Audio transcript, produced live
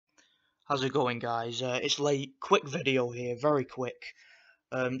How's it going, guys? It's late. Quick video here, very quick.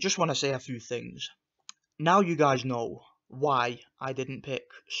 Just want to say a few things. Now you guys know why I didn't pick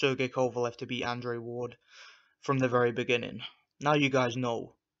Sergey Kovalev to beat Andre Ward from the very beginning. Now you guys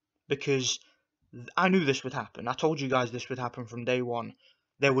know, because I knew this would happen. I told you guys this would happen from day one.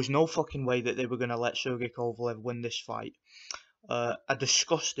 There was no fucking way that they were going to let Sergey Kovalev win this fight. A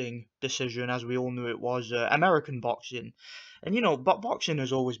disgusting decision, as we all knew it was. American boxing. And, you know, boxing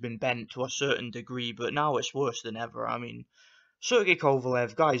has always been bent to a certain degree, but now it's worse than ever. I mean, Sergey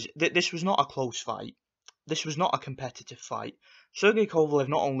Kovalev, guys, this was not a close fight. This was not a competitive fight. Sergey Kovalev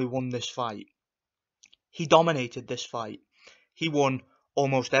not only won this fight, he dominated this fight. He won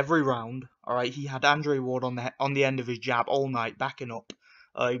almost every round. All right, he had Andre Ward on the end of his jab all night, backing up.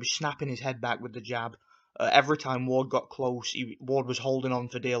 He was snapping his head back with the jab. Every time Ward got close, Ward was holding on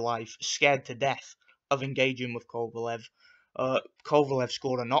for dear life, scared to death of engaging with Kovalev. Kovalev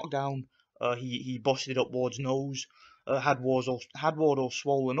scored a knockdown. He busted up Ward's nose. Had Ward all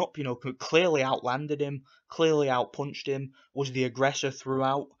swollen up. You know, clearly outlanded him, clearly outpunched him. Was the aggressor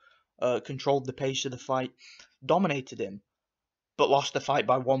throughout. Controlled the pace of the fight, dominated him, but lost the fight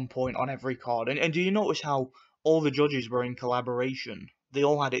by 1 point on every card. And do you notice how all the judges were in collaboration? They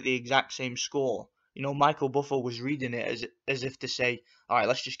all had it the exact same score. You know, Michael Buffer was reading it as if to say, all right,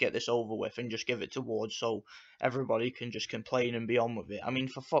 let's just get this over with and just give it to Ward so everybody can just complain and be on with it. I mean,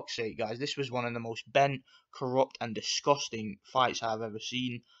 for fuck's sake, guys, this was one of the most bent, corrupt, and disgusting fights I've ever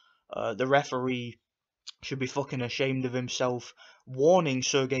seen. The referee should be fucking ashamed of himself, warning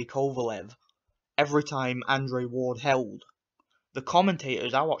Sergey Kovalev every time Andre Ward held. The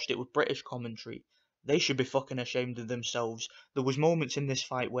commentators, I watched it with British commentary, they should be fucking ashamed of themselves. There was moments in this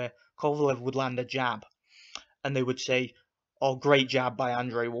fight where Kovalev would land a jab, and they would say, oh, great jab by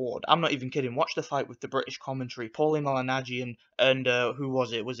Andre Ward. I'm not even kidding. Watch the fight with the British commentary. Paulie Malignaggi and who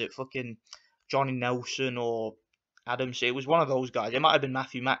was it? Was it fucking Johnny Nelson or Adams? It was one of those guys. It might have been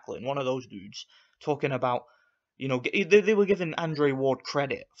Matthew Macklin, one of those dudes, talking about, you know, they were giving Andre Ward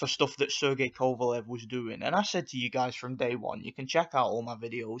credit for stuff that Sergey Kovalev was doing. And I said to you guys from day one, you can check out all my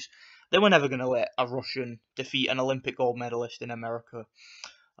videos, they were never going to let a Russian defeat an Olympic gold medalist in America,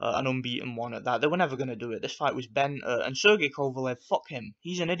 an unbeaten one at that. They were never going to do it. This fight was bent, and Sergey Kovalev, fuck him.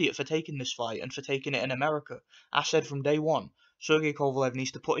 He's an idiot for taking this fight and for taking it in America. I said from day one, Sergey Kovalev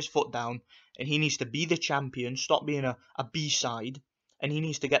needs to put his foot down, and he needs to be the champion, stop being a B-side, and he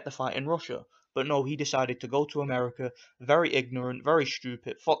needs to get the fight in Russia. But no, he decided to go to America, very ignorant, very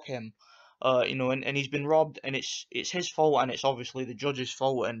stupid, fuck him. You know, and he's been robbed, and it's his fault, and it's obviously the judge's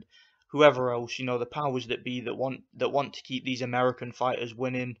fault, and whoever else, you know, the powers that be that want to keep these American fighters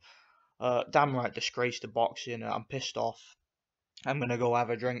winning. Damn right, disgrace to boxing. I'm pissed off. I'm gonna go have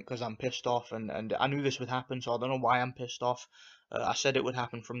a drink because I'm pissed off, and I knew this would happen, so I don't know why I'm pissed off. I said it would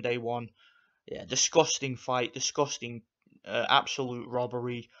happen from day one. Yeah, disgusting fight, disgusting, absolute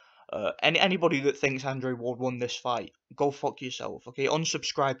robbery. Anybody that thinks Andre Ward won this fight, go fuck yourself, okay?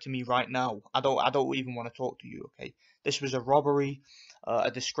 Unsubscribe to me right now. I don't even want to talk to you, okay? This was a robbery, a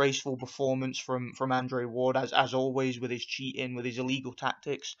disgraceful performance from Andre Ward, as always, with his cheating, with his illegal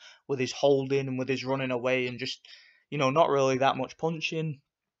tactics, with his holding, and with his running away, and just, you know, not really that much punching.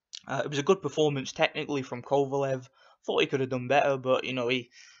 It was a good performance technically from Kovalev. Thought he could have done better, but, you know, he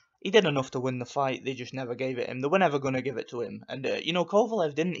did enough to win the fight. They just never gave it him. They were never going to give it to him. And, you know,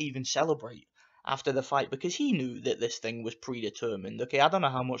 Kovalev didn't even celebrate after the fight because he knew that this thing was predetermined. Okay, I don't know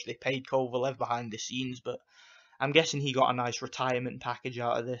how much they paid Kovalev behind the scenes, but I'm guessing he got a nice retirement package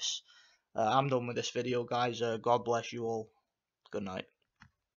out of this. I'm done with this video, guys. God bless you all. Good night.